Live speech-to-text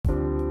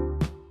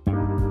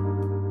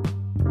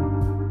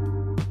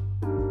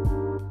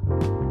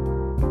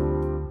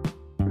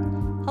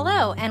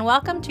Hello, and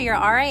welcome to your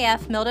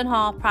RAF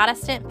Mildenhall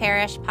Protestant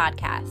Parish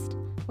podcast.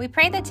 We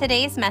pray that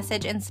today's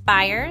message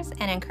inspires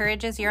and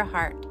encourages your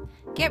heart.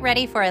 Get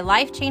ready for a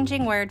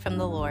life-changing word from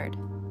the Lord.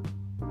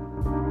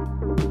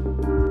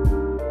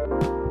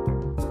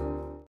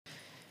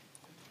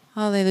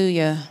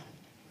 Hallelujah.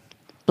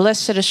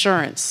 Blessed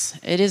assurance.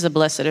 It is a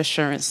blessed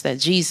assurance that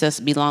Jesus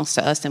belongs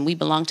to us and we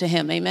belong to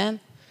him. Amen?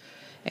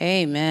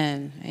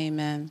 Amen.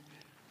 Amen.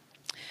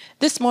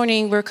 This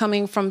morning we're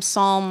coming from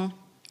Psalm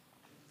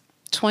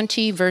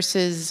 20,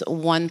 verses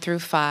 1 through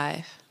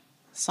 5.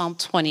 Psalm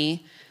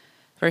 20,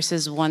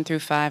 verses 1 through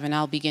 5, and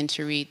I'll begin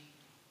to read.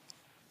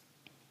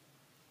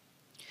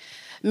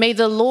 May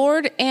the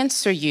Lord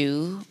answer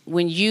you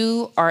when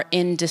you are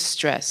in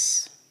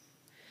distress.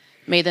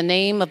 May the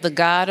name of the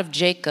God of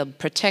Jacob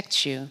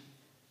protect you.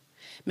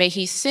 May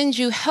he send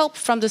you help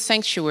from the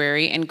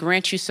sanctuary and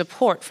grant you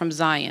support from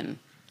Zion.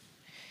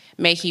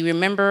 May he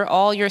remember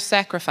all your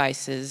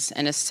sacrifices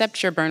and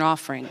accept your burnt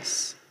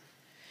offerings.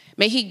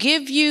 May he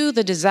give you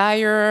the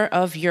desire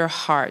of your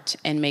heart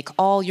and make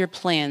all your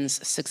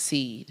plans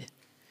succeed.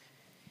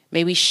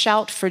 May we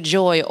shout for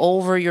joy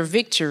over your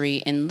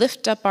victory and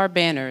lift up our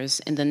banners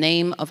in the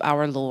name of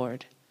our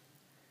Lord.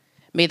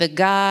 May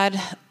the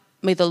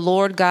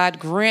Lord God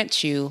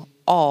grant you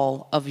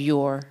all of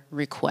your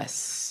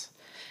requests.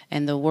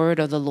 And the word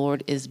of the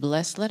Lord is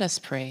blessed. Let us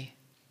pray.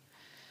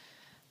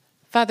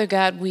 Father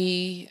God,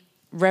 we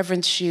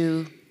reverence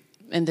you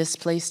in this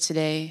place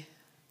today.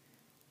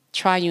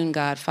 Triune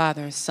God,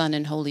 Father, Son,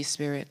 and Holy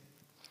Spirit.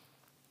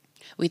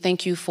 We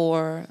thank you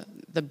for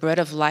the bread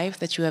of life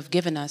that you have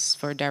given us,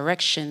 for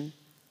direction,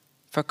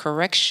 for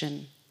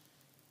correction,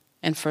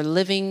 and for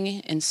living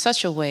in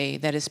such a way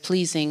that is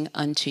pleasing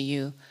unto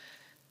you.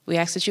 We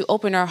ask that you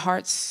open our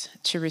hearts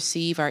to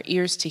receive, our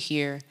ears to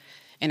hear,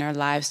 and our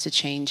lives to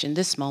change in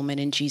this moment.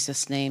 In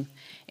Jesus' name,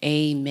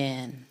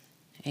 amen.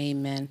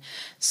 Amen.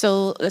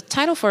 So the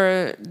title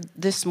for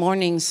this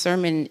morning's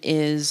sermon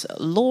is,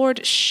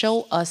 Lord,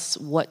 Show Us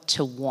What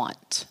to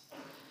Want.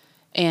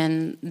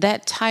 And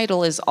that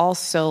title is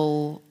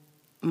also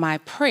my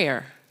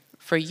prayer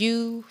for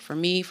you, for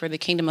me, for the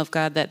kingdom of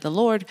God, that the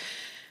Lord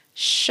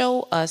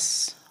show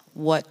us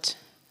what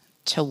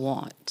to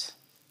want.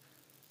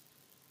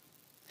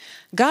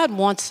 God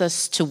wants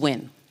us to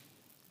win.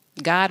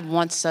 God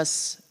wants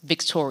us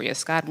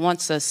victorious. God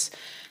wants us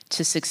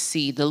to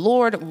succeed. The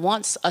Lord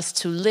wants us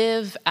to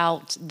live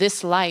out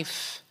this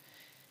life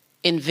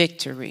in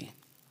victory.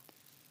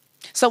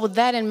 So with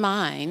that in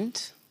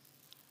mind,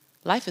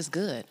 life is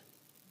good.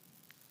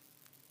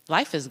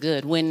 Life is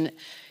good. When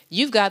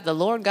you've got the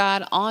Lord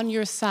God on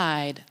your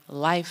side,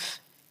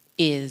 life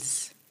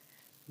is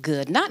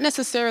good. Not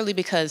necessarily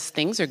because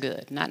things are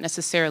good, not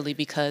necessarily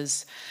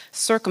because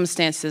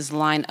circumstances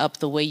line up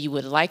the way you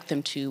would like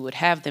them to, would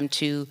have them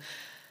to,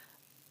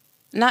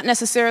 not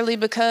necessarily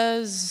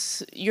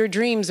because your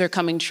dreams are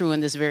coming true in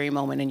this very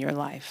moment in your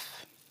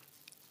life.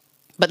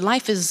 But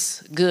life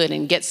is good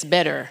and gets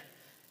better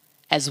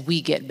as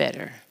we get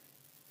better,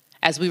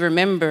 as we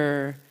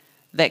remember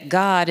that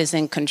God is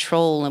in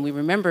control, and we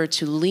remember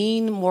to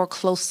lean more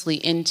closely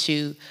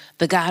into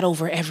the God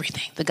over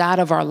everything, the God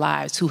of our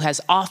lives, who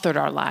has authored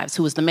our lives,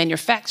 who is the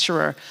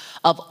manufacturer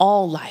of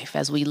all life.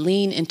 As we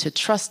lean into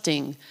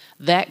trusting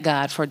that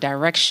God for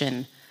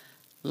direction,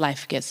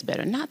 life gets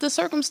better. Not the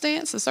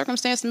circumstance. The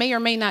circumstance may or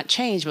may not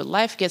change, but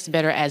life gets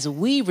better as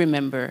we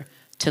remember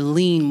to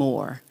lean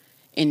more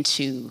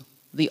into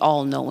the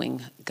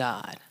all-knowing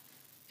God.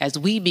 As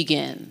we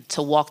begin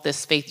to walk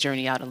this faith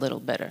journey out a little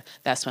better,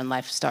 that's when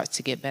life starts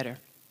to get better.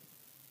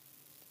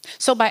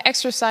 So by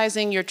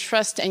exercising your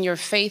trust and your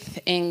faith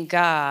in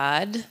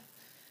God,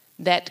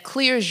 that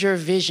clears your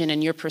vision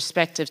and your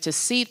perspective to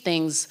see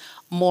things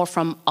more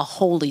from a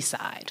holy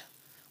side,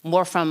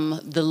 more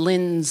from the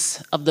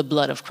lens of the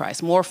blood of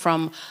Christ, more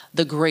from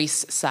the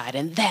grace side.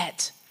 And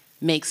that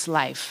makes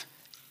life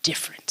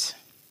different.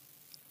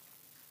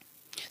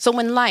 So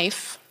when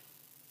life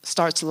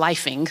starts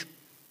lifing,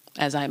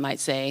 as I might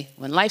say,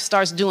 when life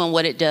starts doing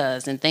what it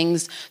does and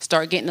things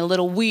start getting a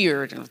little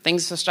weird and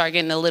things start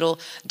getting a little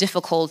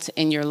difficult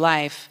in your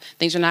life,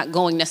 things are not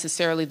going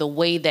necessarily the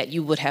way that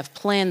you would have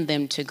planned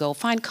them to go,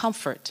 find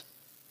comfort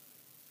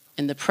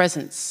in the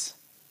presence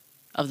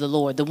of the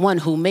Lord, the one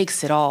who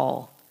makes it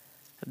all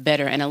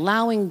better, and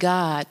allowing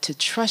God to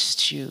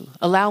trust you,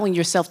 allowing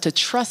yourself to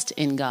trust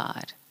in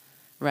God,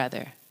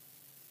 rather,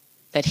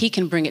 that he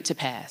can bring it to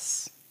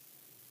pass.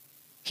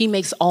 He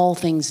makes all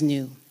things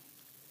new.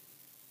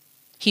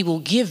 He will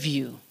give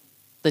you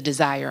the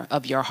desire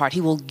of your heart.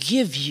 He will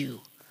give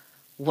you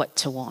what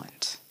to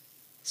want.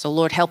 So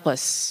Lord, help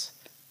us,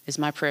 is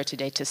my prayer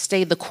today, to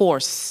stay the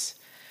course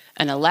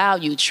and allow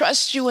you,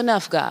 trust you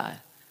enough, God,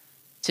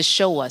 to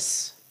show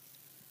us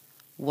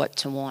what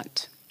to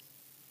want.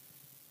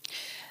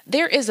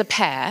 There is a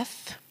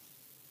path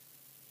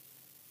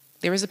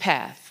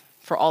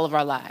for all of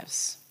our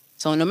lives.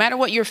 So no matter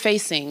what you're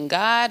facing,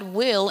 God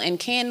will and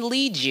can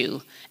lead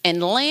you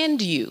and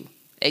land you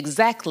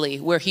exactly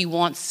where he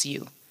wants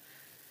you.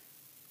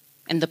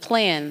 And the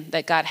plan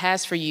that God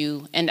has for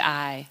you and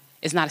I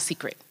is not a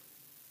secret.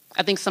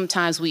 I think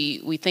sometimes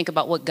we think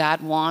about what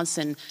God wants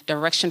and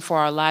direction for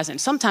our lives, and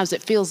sometimes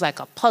it feels like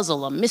a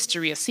puzzle, a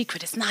mystery, a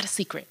secret. It's not a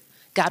secret.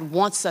 God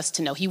wants us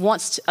to know. He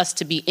wants us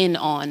to be in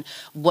on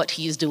what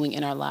he is doing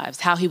in our lives,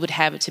 how he would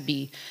have it to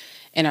be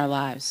in our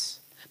lives.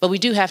 But we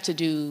do have to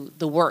do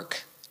the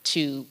work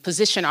to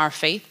position our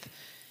faith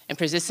and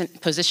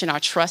position our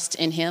trust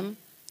in him,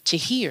 to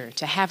hear,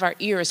 to have our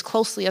ear as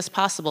closely as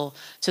possible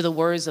to the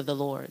words of the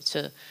Lord,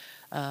 to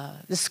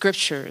the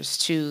scriptures,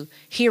 to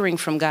hearing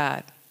from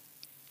God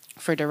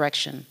for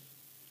direction.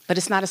 But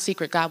it's not a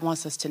secret. God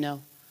wants us to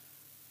know.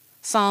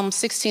 Psalm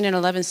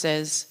 16:11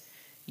 says,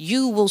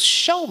 "You will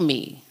show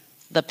me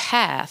the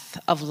path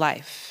of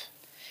life.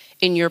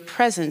 In your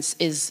presence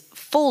is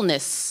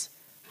fullness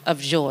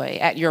of joy.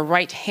 At your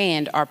right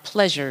hand are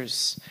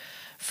pleasures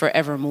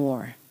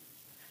forevermore."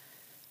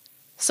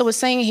 So it's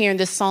saying here in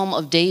this Psalm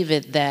of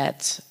David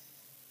that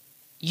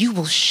you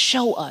will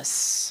show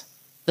us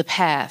the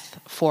path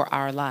for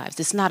our lives.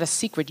 It's not a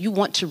secret. You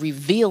want to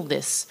reveal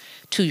this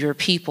to your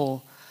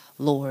people,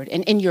 Lord.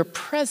 And in your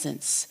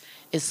presence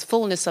is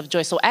fullness of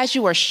joy. So as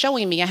you are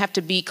showing me, I have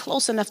to be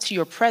close enough to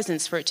your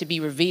presence for it to be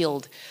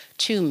revealed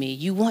to me.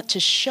 You want to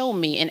show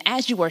me. And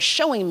as you are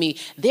showing me,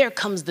 there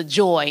comes the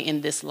joy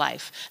in this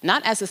life.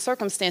 Not as the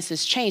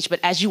circumstances change,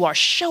 but as you are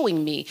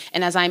showing me,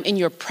 and as I'm in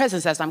your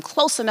presence, as I'm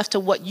close enough to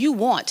what you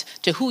want,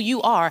 to who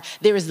you are,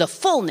 there is the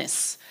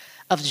fullness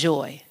of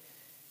joy.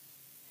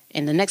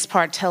 And the next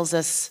part tells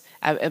us,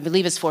 I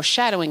believe it's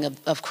foreshadowing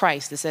of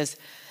Christ. It says,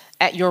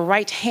 "At your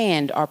right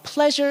hand are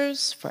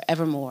pleasures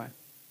forevermore."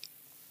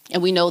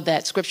 And we know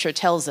that scripture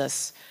tells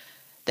us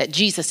that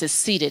Jesus is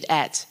seated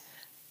at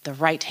the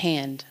right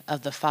hand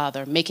of the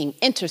Father, making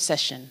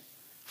intercession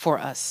for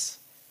us.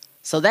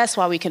 So that's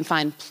why we can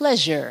find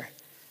pleasure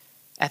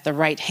at the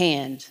right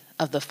hand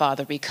of the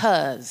Father,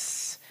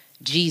 because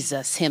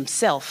Jesus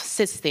himself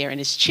sits there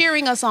and is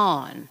cheering us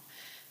on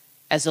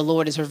as the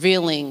Lord is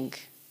revealing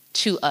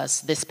to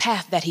us this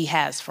path that he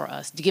has for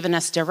us, giving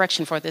us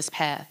direction for this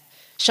path,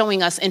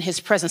 showing us in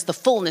his presence the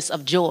fullness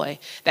of joy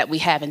that we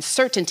have and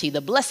certainty, the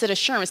blessed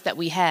assurance that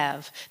we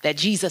have that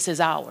Jesus is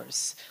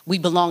ours. We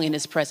belong in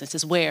his presence,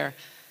 is where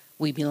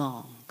we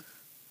belong.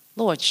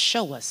 Lord,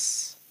 show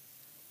us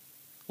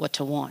what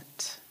to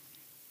want.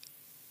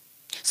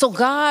 So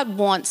God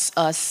wants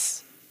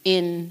us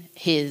in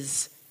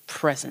his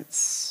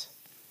presence.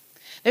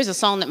 There's a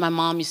song that my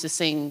mom used to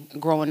sing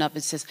growing up.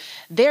 It says,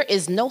 "There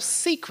is no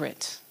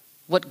secret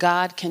what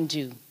God can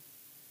do.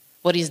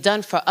 What he's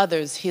done for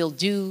others, he'll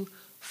do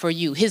for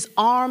you. His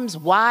arms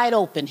wide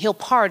open, he'll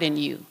pardon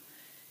you.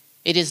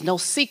 It is no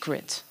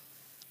secret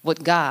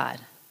what God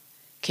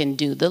can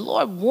do." The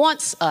Lord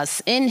wants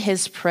us in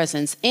his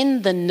presence,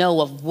 in the know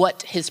of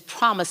what his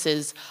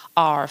promises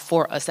are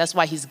for us. That's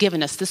why he's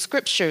given us the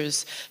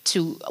scriptures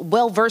to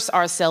well verse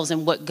ourselves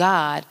in what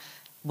God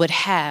would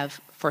have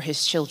for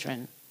his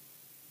children.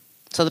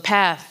 So the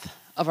path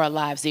of our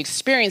lives, the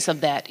experience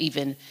of that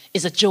even,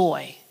 is a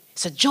joy.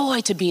 It's a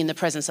joy to be in the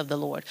presence of the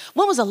Lord.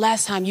 When was the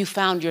last time you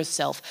found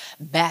yourself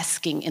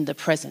basking in the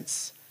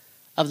presence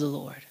of the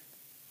Lord?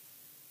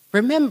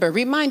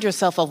 Remind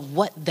yourself of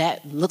what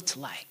that looked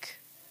like,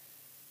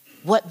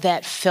 what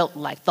that felt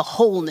like, the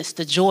wholeness,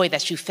 the joy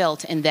that you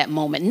felt in that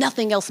moment.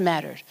 Nothing else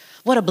mattered.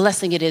 What a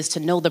blessing it is to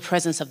know the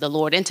presence of the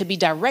Lord and to be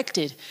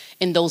directed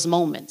in those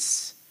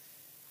moments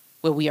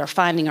where we are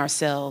finding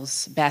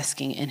ourselves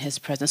basking in his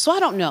presence. So I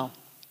don't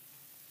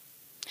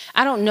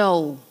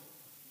know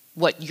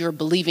what you're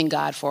believing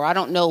God for. I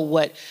don't know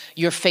what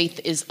your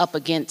faith is up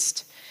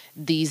against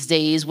these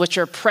days, what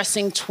you're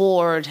pressing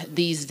toward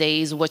these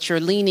days, what you're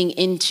leaning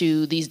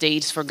into these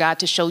days for God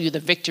to show you the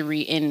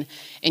victory in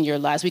your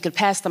lives. We could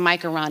pass the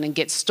mic around and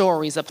get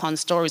stories upon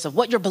stories of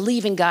what you're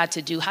believing God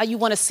to do, how you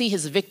want to see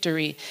his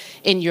victory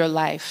in your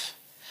life.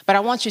 But I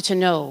want you to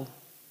know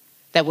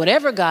that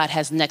whatever God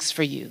has next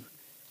for you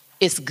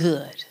is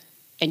good,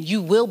 and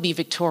you will be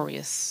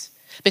victorious.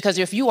 Because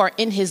if you are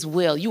in his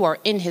will, you are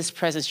in his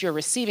presence, you're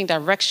receiving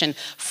direction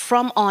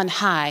from on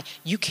high,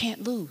 you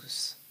can't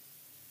lose.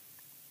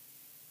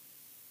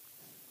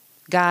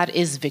 God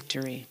is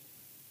victory.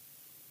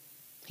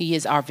 He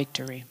is our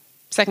victory.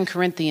 2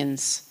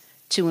 Corinthians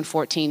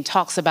 2:14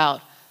 talks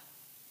about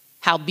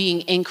how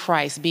being in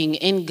Christ, being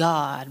in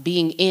God,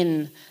 being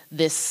in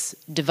this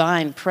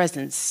divine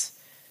presence,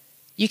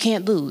 you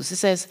can't lose. It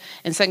says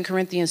in 2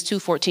 Corinthians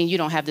 2:14, you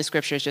don't have the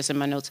scripture, it's just in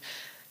my notes.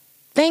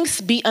 "Thanks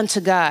be unto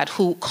God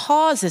who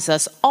causes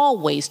us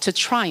always to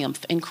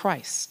triumph in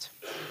Christ."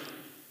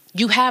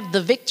 You have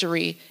the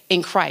victory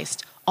in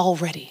Christ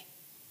already.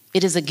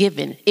 It is a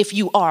given if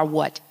you are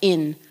what?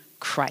 In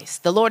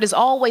Christ. The Lord is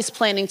always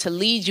planning to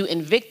lead you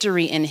in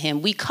victory in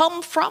him. We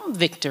come from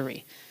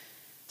victory.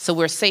 So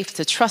we're safe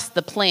to trust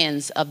the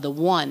plans of the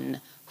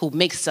one who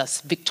makes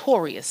us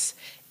victorious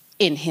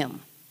in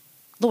him.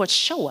 Lord,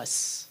 show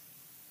us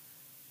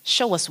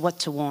what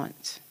to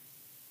want.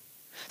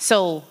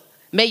 So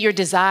may your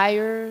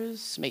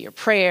desires, may your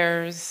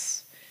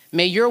prayers,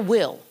 may your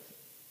will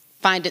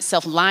find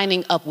itself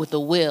lining up with the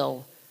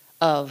will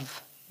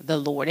of the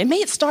Lord. And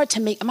may it start to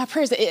make, my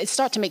prayers, it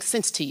start to make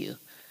sense to you.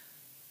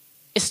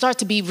 it starts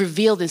to be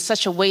revealed in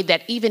such a way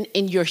that even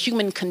in your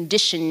human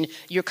condition,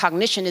 your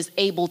cognition is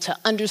able to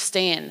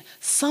understand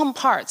some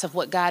parts of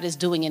what God is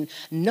doing, and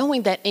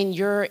knowing that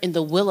you're in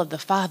the will of the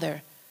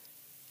Father,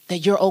 that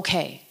you're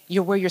okay.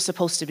 You're where you're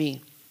supposed to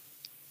be.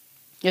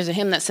 There's a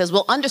hymn that says,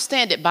 we'll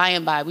understand it by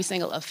and by. We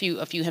sing a few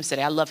hymns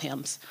today. I love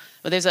hymns.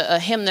 But there's a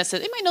hymn that says,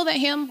 anybody know that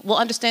hymn? We'll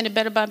understand it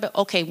better by and by.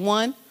 Okay,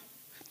 1,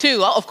 2,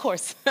 oh, of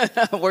course.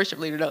 Worship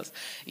leader knows.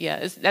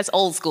 Yeah, that's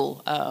old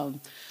school.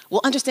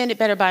 We'll understand it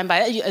better by and by.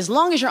 As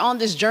long as you're on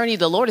this journey,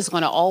 the Lord is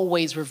going to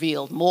always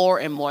reveal more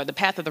and more. The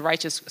path of the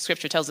righteous,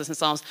 Scripture tells us in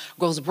Psalms,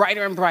 grows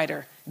brighter and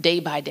brighter day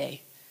by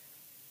day.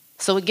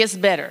 So it gets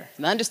better.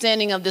 The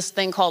understanding of this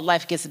thing called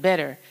life gets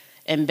better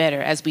and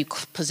better as we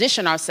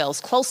position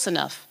ourselves close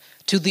enough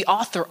to the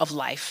author of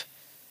life,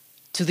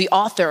 to the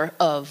author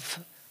of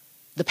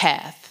the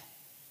path,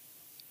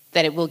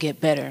 that it will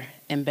get better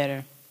and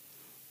better.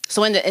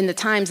 So in the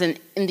times and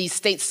in these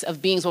states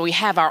of beings where we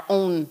have our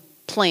own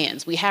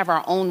plans, we have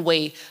our own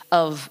way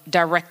of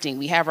directing,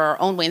 we have our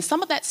own way, and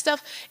some of that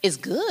stuff is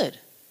good.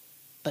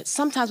 But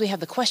sometimes we have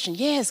the question,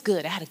 yeah, it's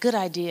good. I had a good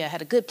idea, I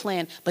had a good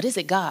plan, but is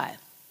it God?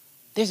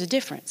 There's a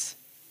difference.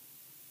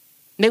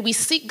 May we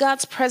seek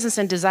God's presence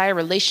and desire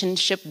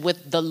relationship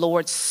with the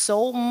Lord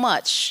so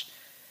much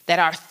that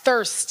our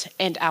thirst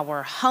and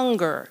our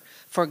hunger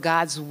for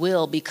God's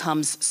will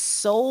becomes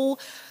so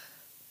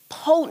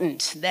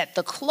potent that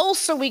the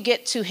closer we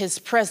get to his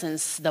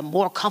presence, the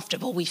more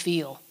comfortable we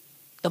feel,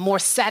 the more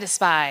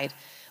satisfied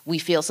we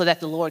feel, so that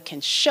the Lord can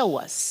show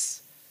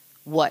us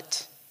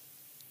what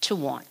to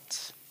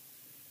want.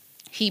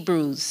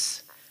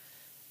 Hebrews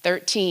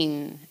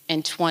 13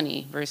 and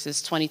 20,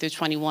 verses 20 through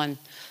 21.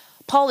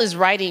 Paul is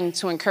writing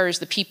to encourage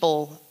the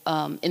people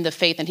in the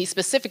faith, and he's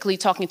specifically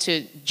talking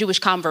to Jewish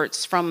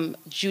converts from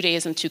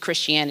Judaism to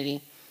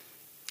Christianity.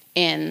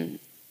 And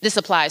this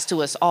applies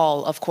to us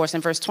all, of course.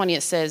 In verse 20,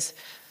 it says,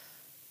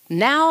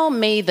 now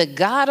may the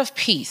God of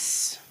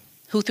peace,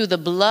 who through the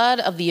blood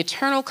of the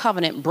eternal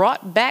covenant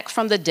brought back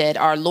from the dead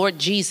our Lord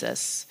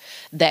Jesus,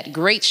 that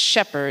great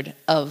shepherd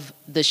of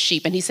the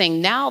sheep. And he's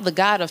saying, now the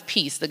God of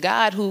peace, the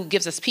God who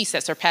gives us peace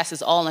that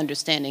surpasses all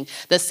understanding,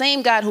 the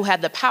same God who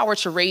had the power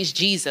to raise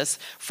Jesus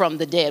from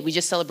the dead. We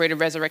just celebrated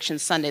Resurrection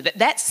Sunday.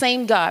 That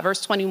same God,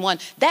 verse 21,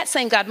 that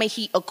same God, may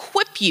he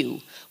equip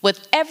you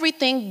with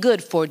everything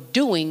good for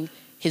doing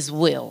his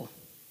will.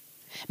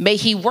 May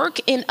he work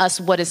in us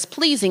what is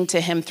pleasing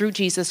to him through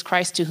Jesus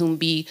Christ, to whom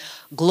be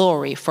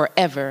glory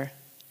forever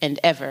and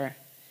ever.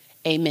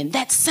 Amen.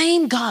 That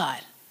same God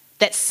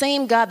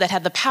that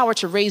had the power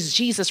to raise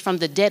Jesus from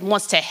the dead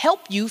wants to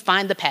help you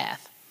find the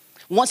path,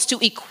 wants to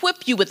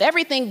equip you with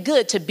everything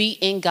good to be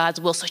in God's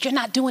will. So you're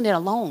not doing it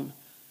alone.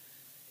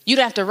 You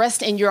don't have to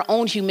rest in your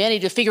own humanity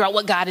to figure out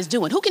what God is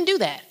doing. Who can do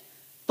that?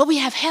 But we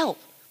have help.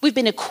 We've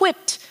been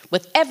equipped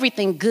with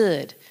everything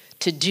good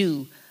to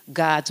do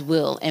God's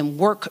will and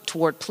work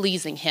toward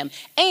pleasing him.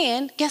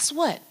 And guess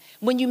what?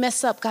 When you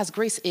mess up, God's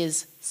grace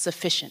is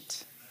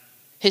sufficient.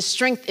 His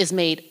strength is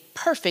made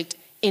perfect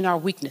in our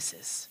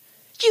weaknesses.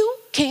 You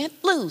can't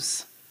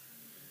lose.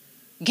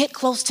 Get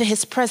close to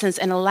his presence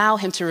and allow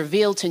him to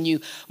reveal to you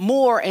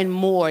more and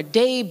more,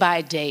 day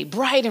by day,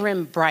 brighter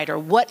and brighter,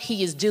 what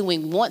he is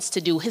doing, wants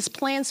to do, his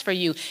plans for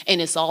you, and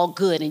it's all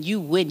good, and you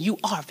win. You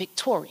are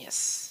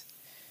victorious.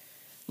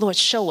 Lord,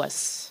 show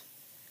us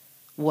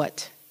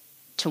what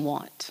to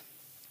want.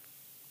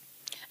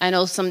 I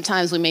know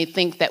sometimes we may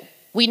think that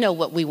we know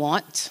what we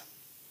want.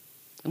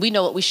 We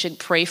know what we should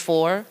pray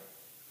for.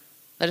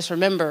 Let us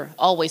remember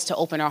always to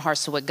open our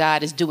hearts to what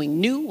God is doing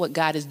new, what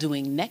God is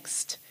doing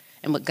next,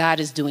 and what God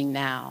is doing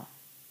now.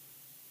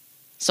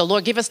 So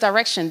Lord, give us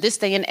direction this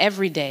day and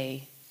every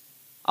day,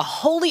 a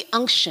holy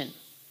unction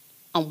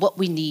on what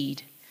we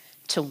need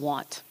to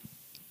want.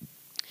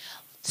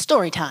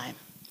 Story time,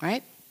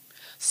 right?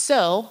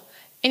 So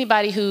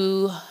anybody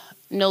who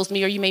knows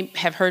me, or you may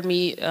have heard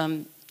me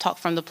talk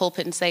from the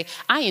pulpit and say,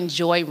 I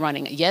enjoy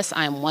running. Yes,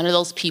 I am one of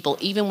those people.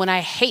 Even when I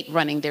hate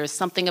running, there is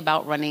something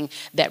about running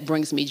that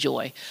brings me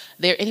joy.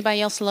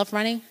 Anybody else love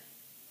running?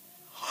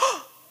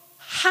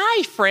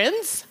 Hi,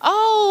 friends.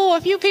 Oh,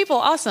 a few people.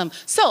 Awesome.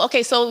 So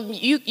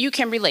you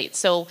can relate.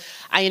 So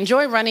I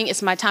enjoy running.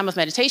 It's my time of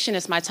meditation.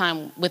 It's my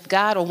time with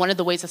God, or one of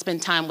the ways I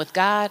spend time with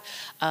God.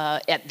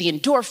 At the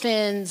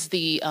endorphins,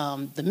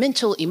 the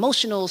mental,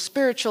 emotional,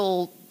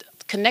 spiritual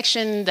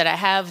connection that I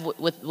have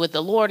with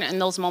the Lord in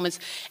those moments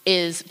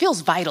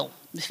feels vital.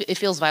 It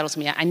feels vital to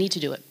me. I need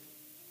to do it.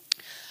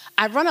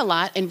 I run a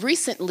lot, and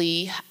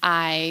recently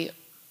I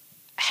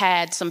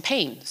had some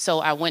pain. So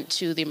I went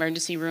to the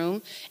emergency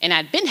room, and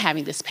I'd been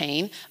having this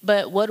pain,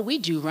 but what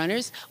do,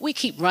 runners? We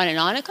keep running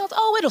on it because,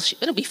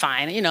 it'll be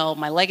fine. You know,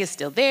 my leg is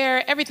still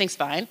there. Everything's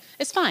fine.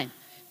 It's fine.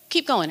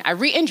 Keep going. I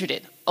re-injured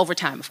it over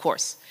time, of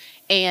course.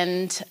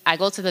 And I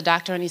go to the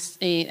doctor, and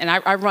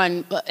I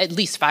run at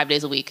least 5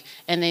 days a week.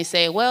 And they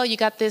say, well, you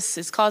got this,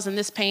 it's causing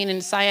this pain and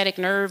the sciatic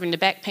nerve and the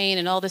back pain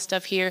and all this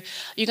stuff here.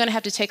 You're going to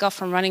have to take off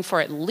from running for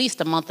at least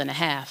a month and a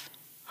half.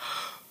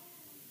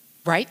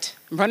 Right?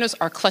 Runners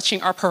are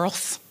clutching our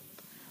pearls.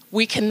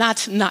 We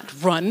cannot not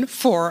run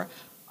for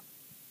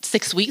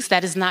 6 weeks.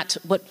 That is not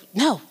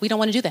no, we don't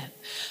want to do that.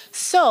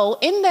 So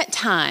in that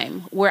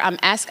time where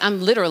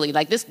I'm literally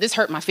like, this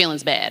hurt my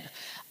feelings bad.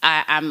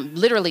 I'm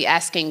literally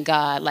asking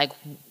God, like,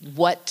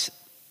 what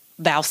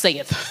thou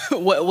sayest,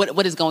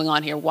 what is going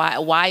on here?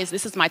 Why is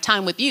this is my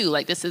time with you?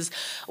 Like,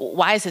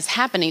 why is this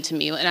happening to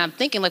me? And I'm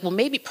thinking like,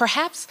 well,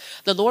 perhaps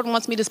the Lord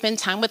wants me to spend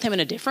time with him in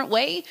a different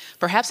way.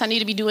 Perhaps I need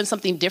to be doing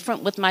something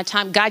different with my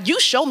time. God, you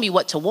show me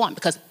what to want,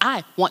 because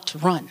I want to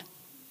run.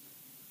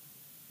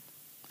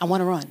 I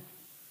want to run.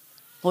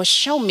 Lord,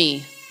 show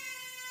me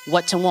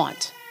what to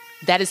want.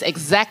 That is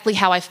exactly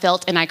how I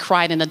felt, and I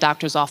cried in the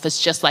doctor's office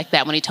just like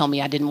that when he told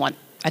me I didn't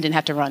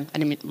have to run. I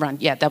didn't run.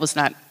 Yeah, that was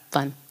not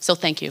fun. So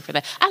thank you for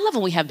that. I love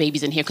when we have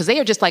babies in here because they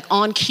are just like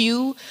on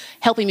cue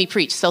helping me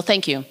preach. So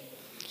thank you.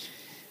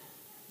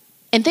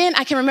 And then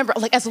I can remember,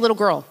 like, as a little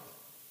girl,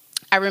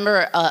 I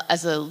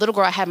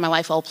had my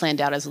life all planned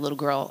out as a little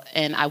girl,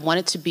 and I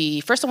wanted to be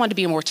a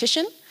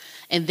mortician.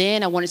 And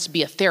then I wanted to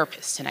be a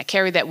therapist, and I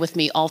carried that with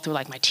me all through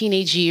like my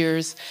teenage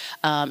years.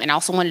 And I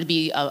also wanted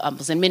to I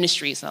was in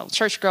ministry, so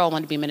church girl, I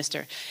wanted to be a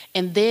minister.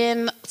 And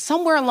then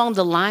somewhere along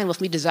the line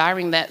with me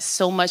desiring that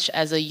so much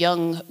as a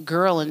young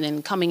girl and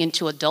then coming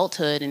into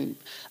adulthood and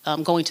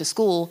going to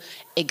school,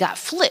 it got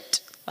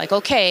flipped. Like,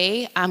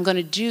 okay, I'm going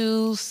to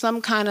do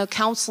some kind of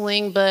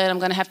counseling, but I'm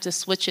going to have to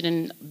switch it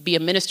and be a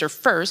minister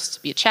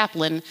first, be a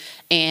chaplain,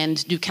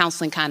 and do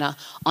counseling kind of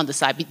on the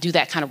side, do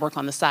that kind of work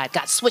on the side.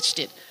 God switched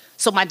it.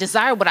 So my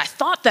desire, what I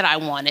thought that I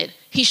wanted,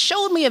 he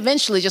showed me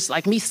eventually, just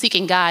like me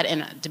seeking God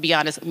and, to be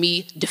honest,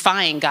 me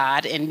defying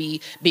God and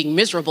me being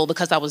miserable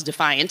because I was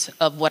defiant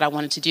of what I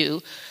wanted to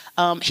do.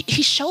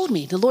 He showed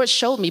me, the Lord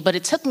showed me, but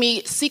it took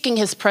me seeking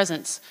his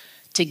presence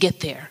to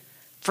get there.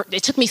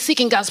 It took me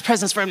seeking God's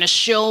presence for him to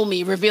show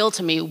me, reveal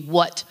to me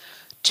what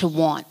to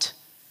want.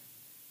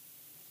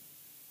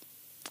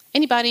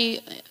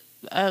 Anybody,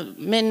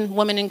 men,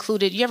 women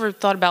included, you ever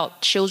thought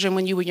about children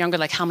when you were younger,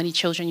 like how many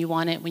children you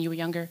wanted when you were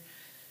younger?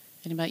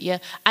 Anybody? Yeah.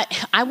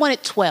 I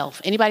wanted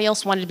 12. Anybody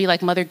else wanted to be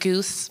like Mother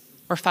Goose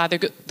or Father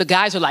Goose? The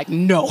guys are like,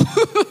 no.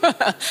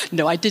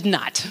 No, I did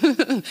not.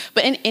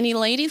 But any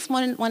ladies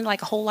wanted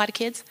like a whole lot of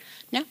kids?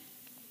 No?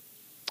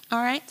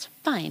 All right,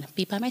 fine.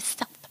 Be by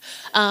myself.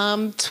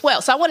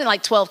 12. So I wanted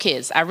like 12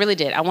 kids. I really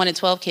did. I wanted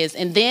 12 kids.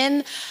 And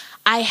then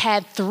I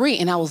had 3,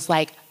 and I was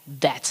like,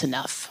 that's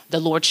enough. The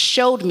Lord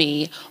showed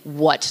me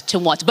what to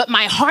want. But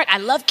my heart, I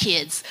love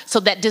kids. So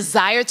that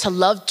desire to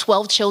love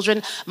 12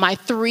 children, my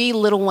 3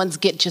 little ones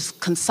get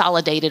just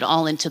consolidated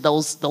all into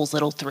those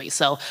little 3.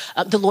 So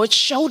the Lord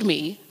showed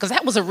me, because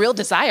that was a real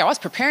desire. I was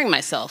preparing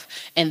myself.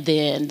 And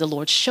then the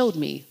Lord showed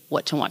me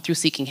what to want through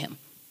seeking him.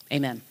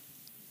 Amen.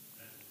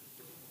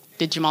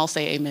 Did Jamal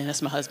say amen?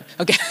 That's my husband.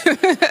 Okay.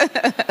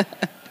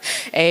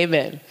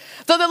 Amen.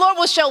 So the Lord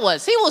will show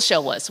us. He will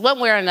show us one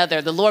way or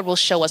another. The Lord will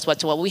show us what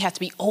to want. We have to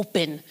be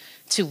open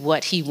to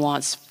what he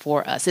wants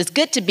for us. It's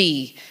good to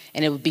be,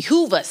 and it would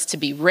behoove us to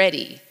be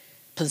ready,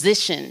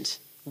 positioned,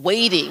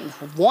 waiting,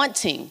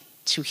 wanting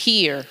to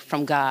hear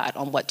from God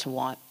on what to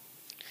want.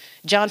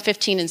 John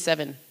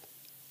 15:7.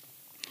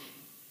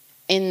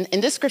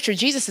 In this scripture,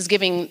 Jesus is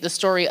giving the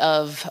story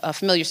of a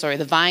familiar story,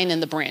 the vine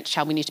and the branch,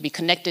 how we need to be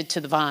connected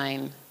to the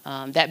vine,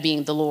 that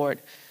being the Lord.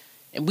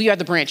 And we are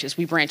the branches.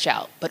 We branch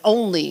out, but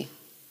only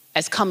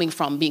as coming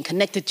from being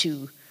connected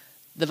to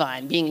the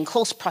vine, being in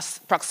close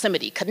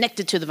proximity,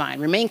 connected to the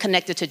vine. Remain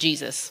connected to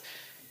Jesus,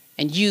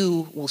 and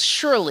you will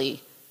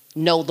surely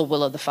know the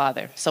will of the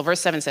Father. So verse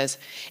 7 says,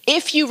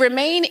 if you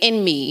remain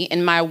in me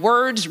and my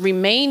words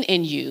remain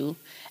in you,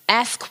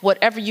 ask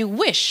whatever you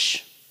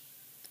wish,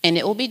 and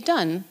it will be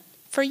done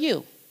for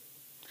you.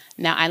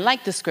 Now, I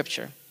like this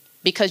scripture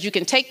because you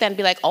can take that and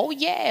be like, oh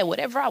yeah,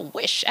 whatever I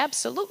wish,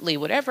 absolutely,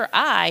 whatever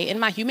I in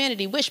my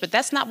humanity wish, but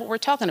that's not what we're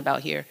talking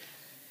about here.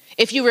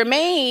 If you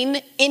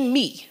remain in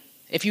me,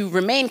 if you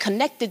remain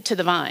connected to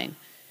the vine,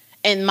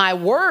 and my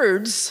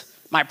words,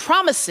 my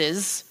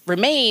promises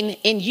remain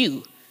in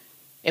you,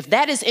 if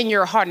that is in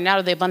your heart, and out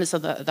of the abundance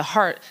of the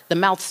heart, the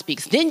mouth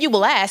speaks, then you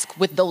will ask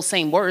with those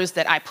same words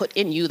that I put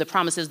in you, the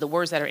promises, the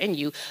words that are in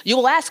you. You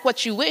will ask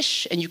what you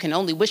wish, and you can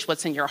only wish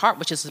what's in your heart,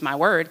 which is my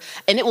word,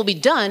 and it will be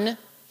done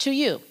to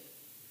you.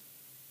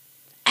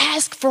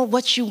 Ask for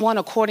what you want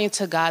according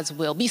to God's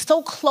will. Be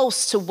so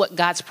close to what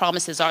God's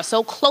promises are,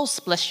 so close,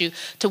 bless you,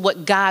 to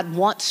what God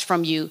wants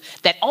from you,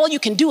 that all you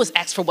can do is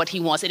ask for what he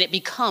wants, and it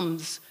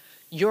becomes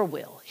your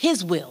will,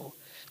 his will.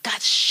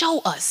 God,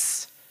 show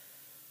us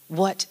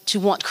what to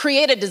want.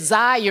 Create a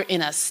desire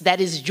in us that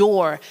is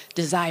your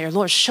desire.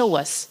 Lord, show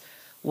us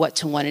what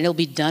to want, and it'll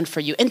be done for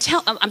you. And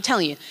I'm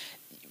telling you,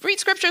 read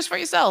scriptures for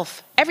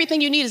yourself.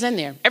 Everything you need is in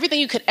there. Everything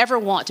you could ever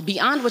want,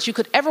 beyond what you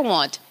could ever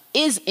want,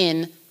 is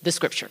in the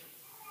scripture,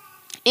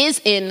 is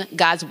in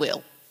God's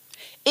will,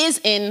 is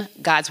in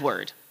God's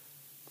word.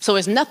 So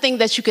there's nothing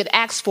that you could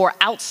ask for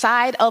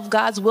outside of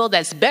God's will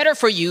that's better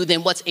for you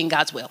than what's in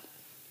God's will.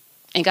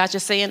 And God's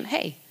just saying,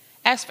 hey,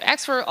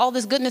 ask for all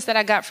this goodness that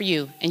I got for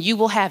you, and you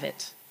will have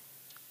it.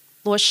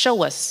 Lord,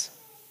 show us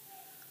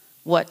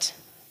what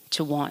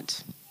to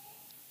want.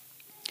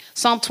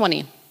 Psalm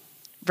 20,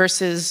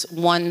 verses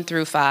 1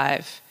 through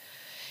 5.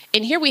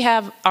 And here we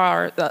have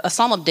a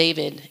Psalm of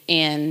David.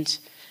 And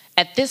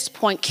at this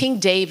point, King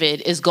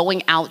David is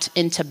going out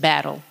into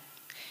battle.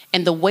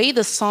 And the way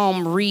the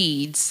psalm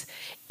reads,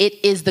 it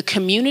is the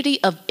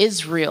community of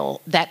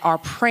Israel that are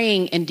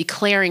praying and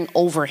declaring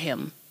over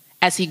him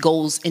as he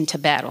goes into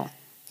battle.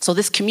 So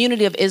this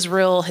community of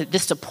Israel,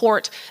 this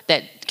support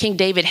that King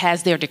David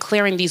has there,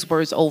 declaring these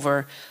words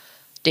over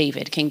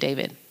David, King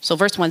David. So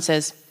verse 1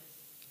 says,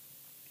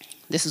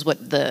 this is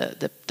what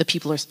the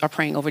people are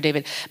praying over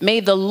David. May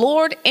the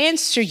Lord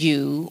answer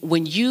you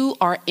when you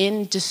are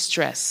in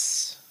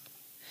distress.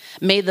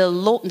 May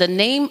the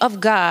name of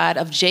God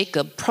of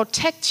Jacob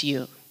protect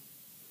you.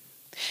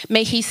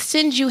 May he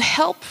send you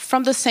help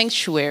from the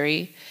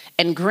sanctuary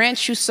and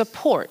grant you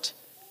support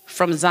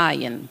from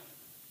Zion.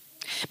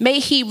 May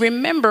he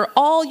remember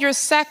all your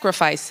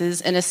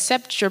sacrifices and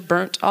accept your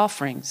burnt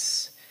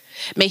offerings.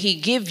 May he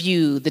give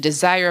you the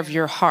desire of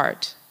your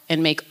heart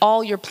and make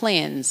all your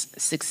plans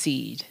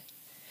succeed.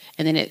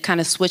 And then it kind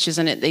of switches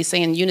and they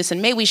say in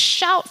unison, may we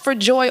shout for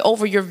joy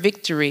over your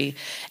victory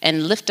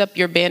and lift up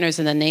your banners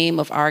in the name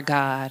of our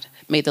God.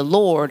 May the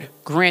Lord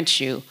grant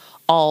you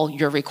all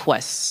your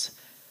requests.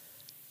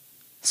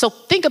 So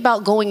think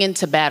about going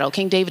into battle.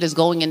 King David is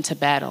going into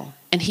battle,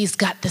 and he's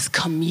got this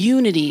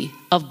community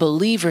of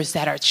believers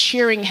that are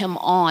cheering him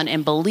on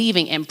and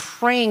believing and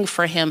praying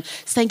for him,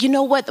 saying, you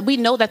know what? We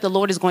know that the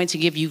Lord is going to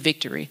give you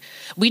victory.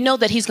 We know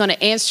that he's going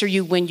to answer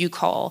you when you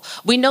call.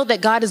 We know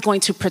that God is going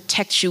to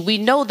protect you. We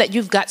know that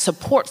you've got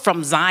support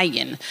from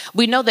Zion.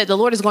 We know that the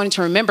Lord is going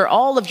to remember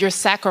all of your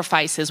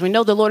sacrifices. We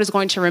know the Lord is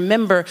going to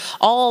remember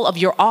all of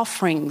your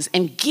offerings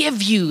and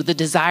give you the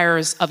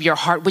desires of your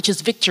heart, which is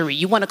victory.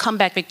 You want to come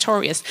back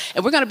victorious.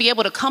 And we're going to be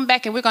able to come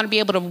back and we're going to be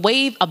able to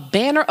wave a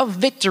banner of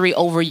victory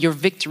over your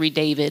victory,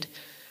 David,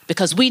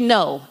 because we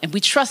know and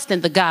we trust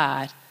in the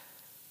God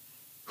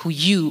who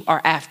you are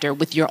after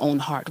with your own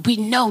heart. We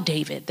know,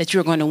 David, that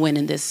you're going to win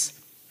in this.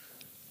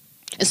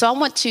 And so I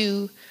want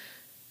to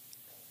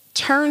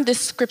turn this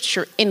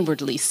scripture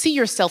inwardly. See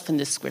yourself in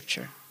this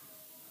scripture.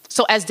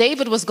 So as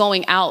David was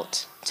going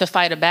out to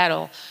fight a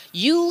battle,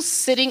 you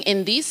sitting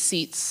in these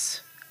seats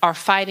are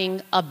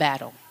fighting a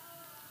battle.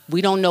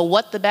 We don't know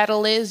what the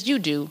battle is. You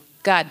do.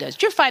 God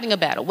does. You're fighting a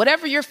battle.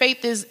 Whatever your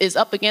faith is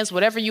up against,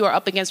 whatever you are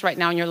up against right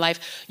now in your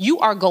life, you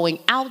are going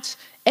out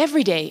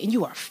every day and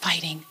you are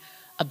fighting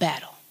a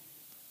battle.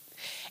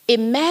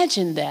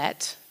 Imagine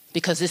that,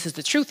 because this is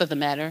the truth of the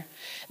matter,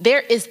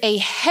 there is a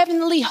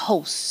heavenly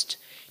host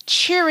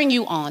cheering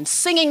you on,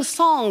 singing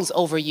songs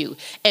over you.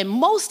 And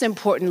most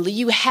importantly,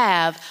 you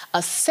have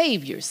a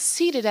Savior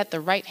seated at the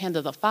right hand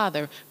of the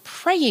Father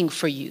praying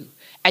for you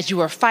as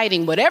you are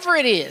fighting whatever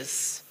it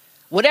is,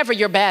 whatever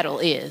your battle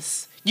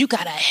is. You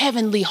got a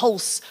heavenly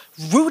host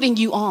rooting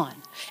you on.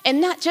 And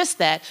not just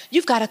that,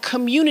 you've got a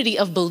community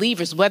of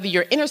believers, whether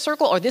you're inner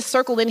circle or this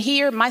circle in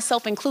here,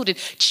 myself included,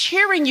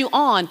 cheering you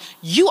on.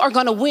 You are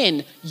going to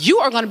win. You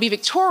are going to be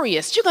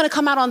victorious. You're going to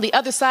come out on the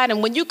other side.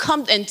 And when you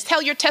come and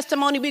tell your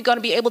testimony, we're going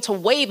to be able to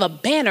wave a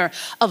banner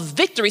of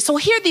victory. So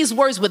hear these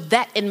words with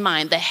that in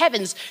mind. The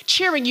heavens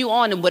cheering you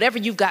on in whatever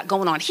you've got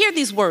going on. Hear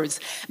these words.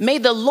 May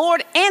the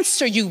Lord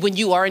answer you when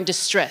you are in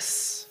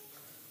distress.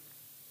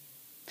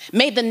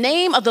 May the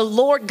name of the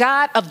Lord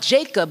God of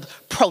Jacob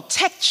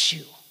protect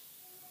you.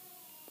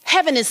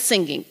 Heaven is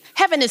singing.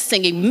 Heaven is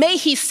singing. May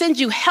he send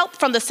you help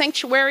from the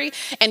sanctuary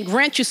and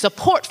grant you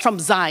support from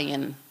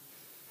Zion.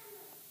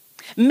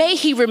 May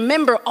he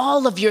remember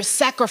all of your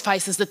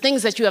sacrifices, the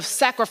things that you have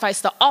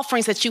sacrificed, the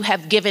offerings that you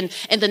have given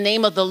in the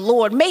name of the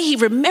Lord. May he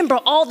remember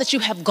all that you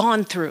have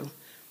gone through.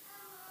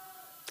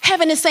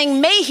 Heaven is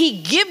saying, may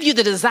he give you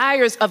the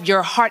desires of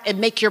your heart and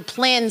make your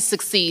plans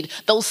succeed.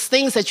 Those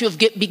things that you have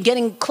been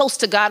getting close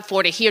to God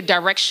for, to hear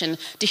direction,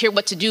 to hear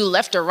what to do,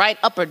 left or right,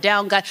 up or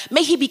down, God.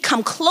 May he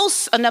become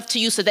close enough to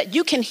you so that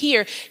you can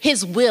hear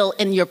his will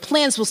and your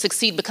plans will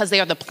succeed because they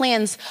are the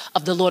plans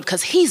of the Lord,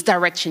 because he's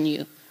directing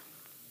you.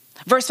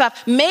 Verse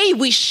 5, may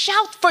we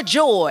shout for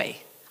joy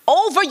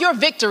over your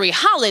victory.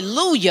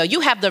 Hallelujah.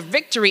 You have the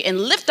victory,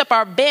 and lift up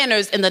our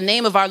banners in the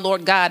name of our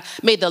Lord God.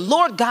 May the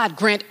Lord God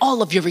grant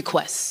all of your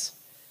requests.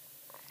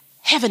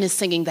 Heaven is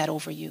singing that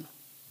over you.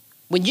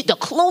 The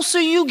closer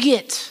you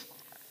get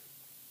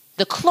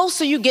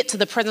to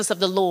the presence of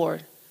the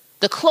Lord,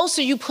 the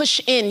closer you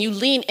push in, you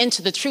lean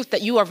into the truth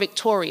that you are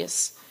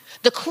victorious.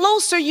 The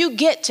closer you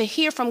get to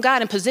hear from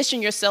God and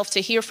position yourself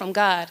to hear from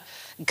God,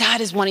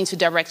 God is wanting to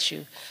direct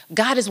you.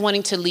 God is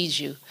wanting to lead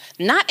you,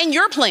 not in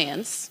your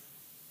plans,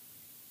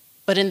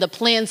 but in the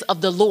plans of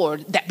the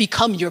Lord that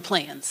become your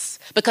plans.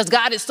 Because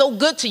God is so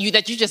good to you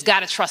that you just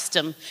got to trust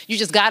him. You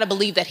just got to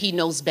believe that he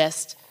knows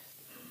best.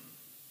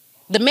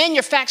 The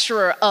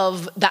manufacturer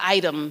of the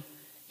item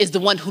is the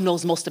one who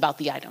knows most about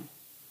the item.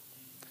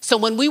 So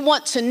when we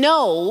want to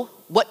know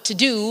what to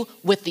do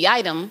with the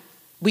item,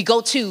 we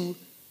go to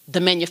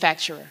the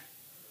manufacturer.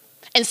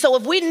 And so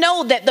if we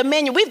know that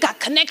we've got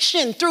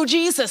connection through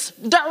Jesus,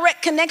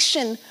 direct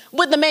connection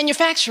with the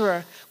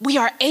manufacturer, we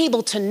are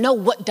able to know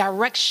what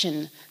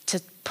direction to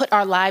put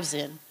our lives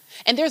in.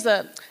 And there's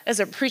a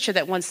preacher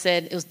that once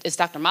said, it's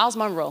Dr. Miles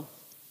Monroe.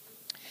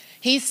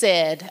 He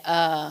said,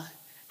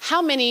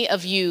 how many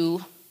of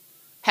you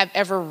have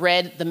ever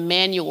read the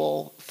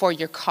manual for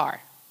your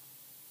car?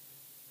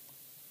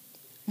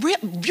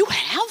 You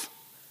have?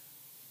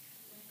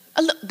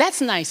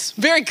 That's nice.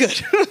 Very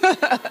good.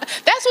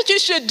 That's what you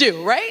should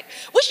do, right?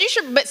 You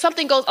should. But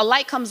something goes. A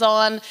light comes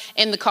on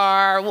in the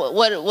car.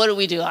 What do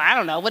we do? I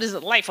don't know. What is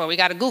the light for? We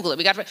got to Google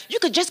it. You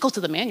could just go to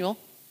the manual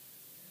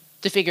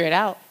to figure it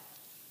out.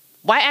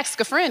 Why ask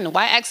a friend?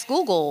 Why ask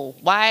Google?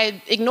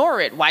 Why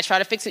ignore it? Why try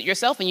to fix it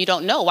yourself when you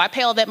don't know? Why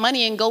pay all that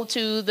money and go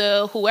to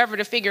the whoever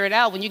to figure it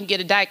out when you can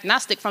get a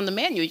diagnostic from the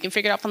manual? You can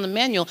figure it out from the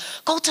manual.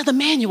 Go to the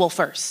manual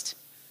first.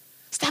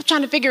 Stop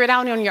trying to figure it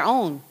out on your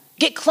own.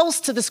 Get close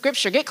to the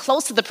scripture. Get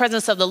close to the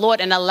presence of the Lord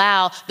and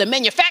allow the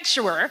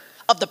manufacturer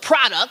of the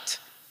product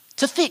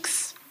to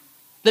fix.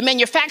 The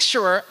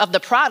manufacturer of the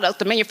product,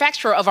 the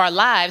manufacturer of our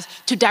lives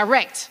to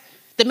direct.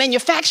 The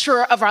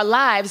manufacturer of our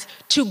lives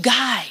to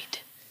guide.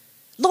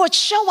 Lord,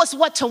 show us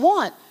what to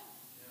want.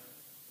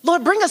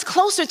 Lord, bring us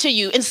closer to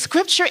you in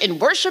scripture, in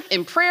worship,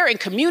 in prayer, in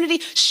community.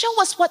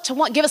 Show us what to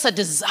want. Give us a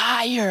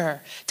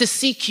desire to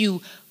seek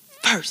you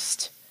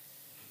first.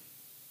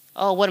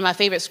 Oh, one of my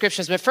favorite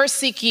scriptures, but first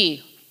seek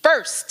ye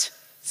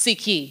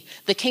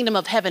the kingdom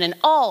of heaven, and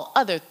all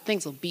other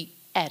things will be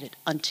added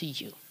unto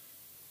you.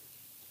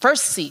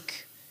 First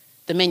seek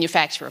the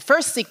manufacturer.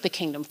 First seek the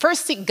kingdom.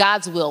 First seek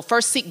God's will.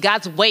 First seek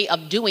God's way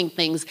of doing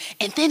things,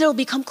 and then it'll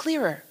become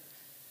clearer.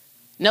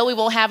 No, we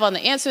won't have all the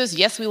answers.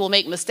 Yes, we will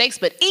make mistakes,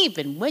 but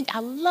I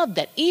love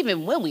that,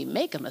 even when we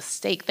make a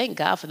mistake, thank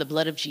God for the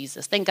blood of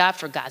Jesus. Thank God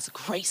for God's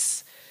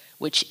grace,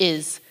 which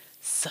is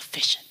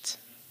sufficient.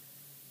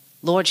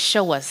 Lord,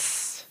 show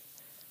us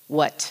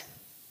what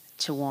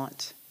to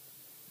want.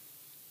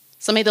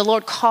 So may the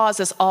Lord cause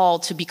us all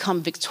to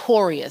become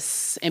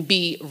victorious and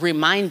be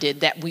reminded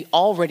that we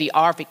already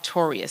are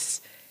victorious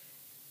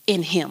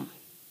in him.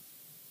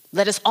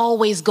 Let us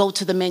always go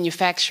to the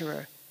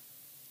manufacturer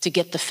to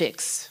get the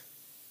fix.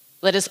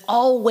 Let us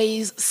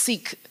always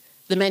seek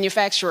the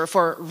manufacturer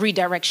for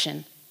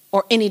redirection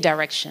or any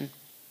direction.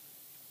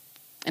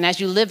 And as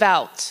you live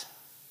out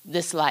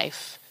this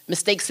life,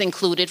 mistakes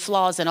included,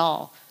 flaws and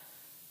all,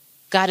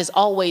 God is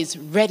always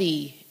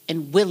ready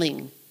and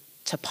willing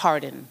to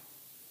pardon.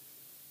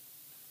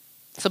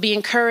 So be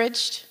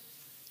encouraged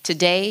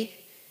today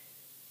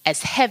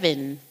as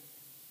heaven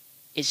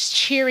is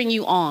cheering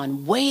you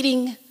on,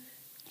 waiting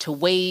to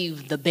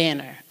wave the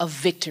banner of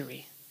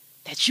victory,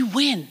 that you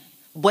win.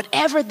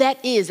 Whatever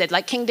that is, that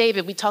like King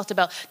David, we talked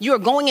about, you are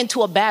going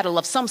into a battle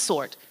of some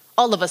sort.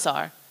 All of us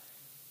are.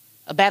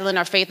 A battle in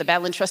our faith, a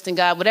battle in trusting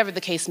God, whatever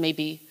the case may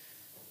be.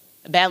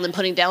 A battle in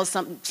putting down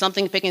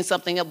something, picking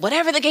something up,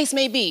 whatever the case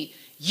may be,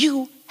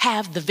 you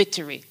have the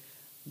victory.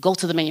 Go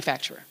to the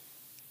manufacturer.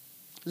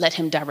 Let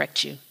him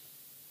direct you.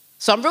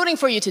 So I'm rooting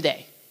for you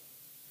today.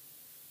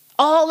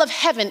 All of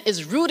heaven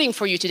is rooting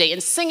for you today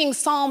and singing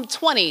Psalm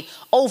 20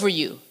 over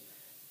you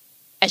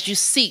as you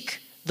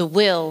seek the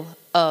will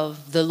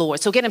of the Lord.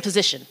 So get in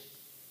position.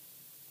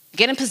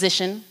 Get in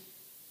position.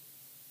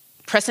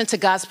 Press into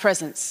God's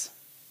presence.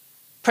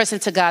 Press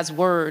into God's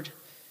word.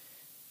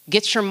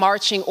 Get your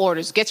marching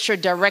orders. Get your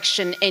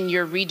direction and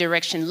your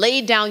redirection.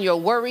 Lay down your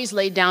worries.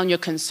 Lay down your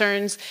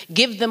concerns.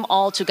 Give them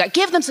all to God.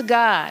 Give them to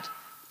God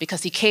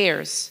because he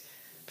cares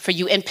for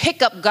you. And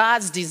pick up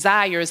God's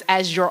desires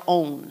as your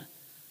own.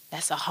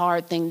 That's a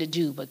hard thing to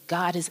do, but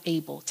God is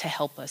able to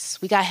help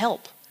us. We got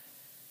help.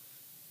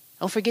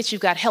 Don't forget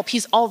you've got help.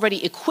 He's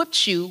already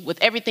equipped you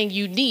with everything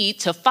you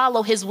need to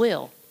follow his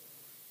will.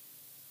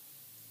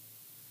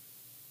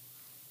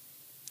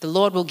 The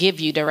Lord will give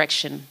you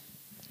direction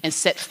and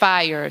set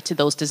fire to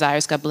those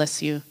desires. God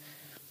bless you.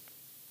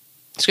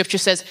 Scripture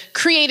says,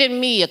 create in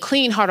me a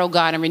clean heart, O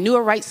God, and renew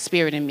a right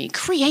spirit in me.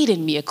 Create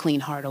in me a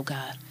clean heart, O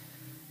God.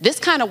 This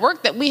kind of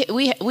work that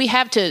we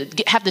have to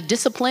have the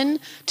discipline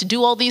to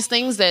do all these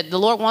things that the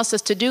Lord wants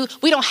us to do,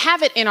 we don't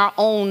have it in our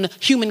own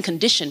human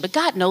condition. But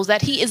God knows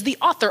that he is the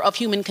author of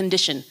human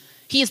condition.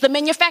 He is the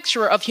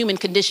manufacturer of human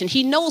condition.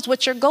 He knows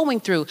what you're going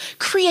through.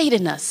 Create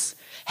in us.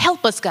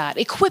 Help us, God.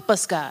 Equip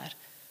us, God.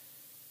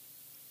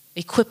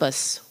 Equip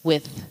us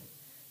with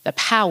the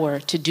power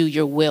to do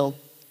your will.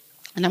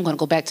 And I'm going to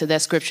go back to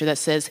that scripture that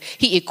says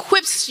he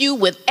equips you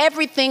with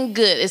everything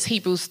good. It's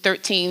Hebrews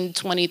 13,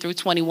 20 through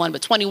 21.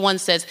 But 21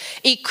 says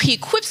he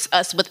equips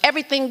us with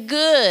everything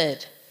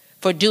good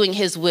for doing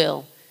his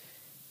will,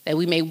 that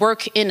we may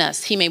work in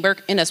us. He may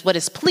work in us what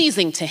is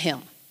pleasing to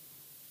him.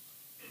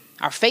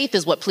 Our faith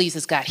is what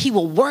pleases God. He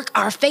will work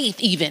our faith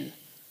even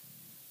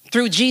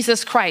through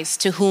Jesus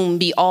Christ, to whom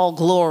be all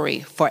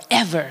glory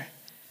forever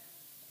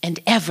and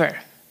ever.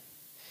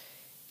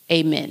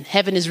 Amen.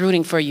 Heaven is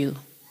rooting for you.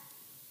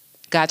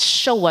 God,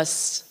 show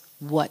us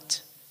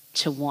what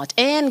to want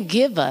and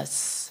give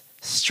us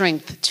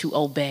strength to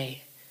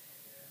obey.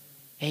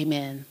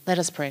 Amen. Let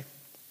us pray.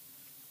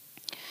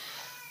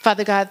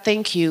 Father God,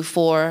 thank you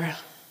for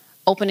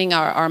opening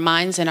our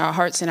minds and our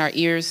hearts and our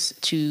ears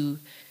to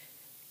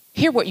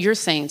hear what you're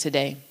saying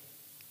today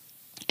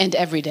and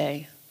every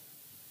day.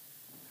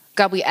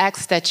 God, we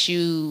ask that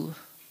you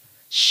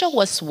show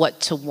us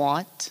what to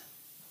want.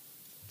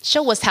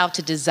 Show us how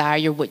to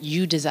desire what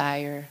you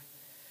desire.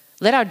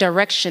 Let our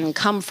direction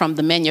come from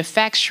the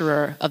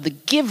manufacturer of the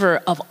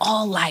giver of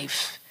all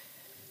life,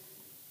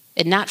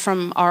 and not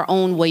from our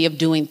own way of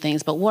doing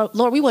things. But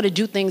Lord, we want to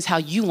do things how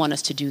you want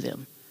us to do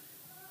them.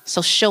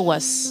 So show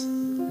us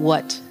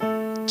what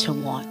to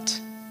want.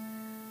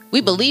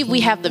 We believe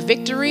we have the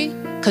victory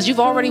because you've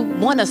already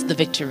won us the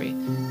victory.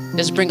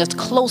 Just bring us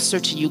closer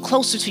to you,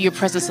 closer to your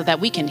presence so that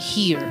we can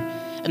hear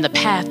and the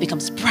path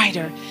becomes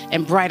brighter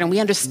and brighter. And we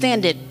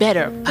understand it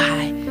better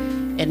by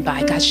and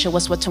by. God, show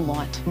us what to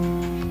want.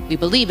 We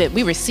believe it.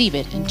 We receive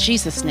it. In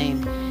Jesus'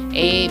 name,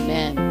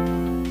 amen.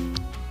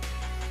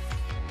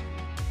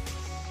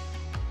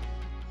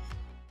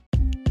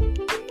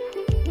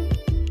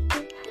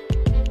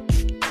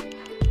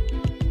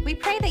 We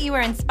pray that you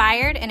were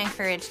inspired and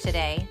encouraged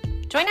today.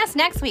 Join us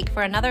next week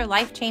for another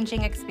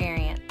life-changing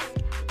experience.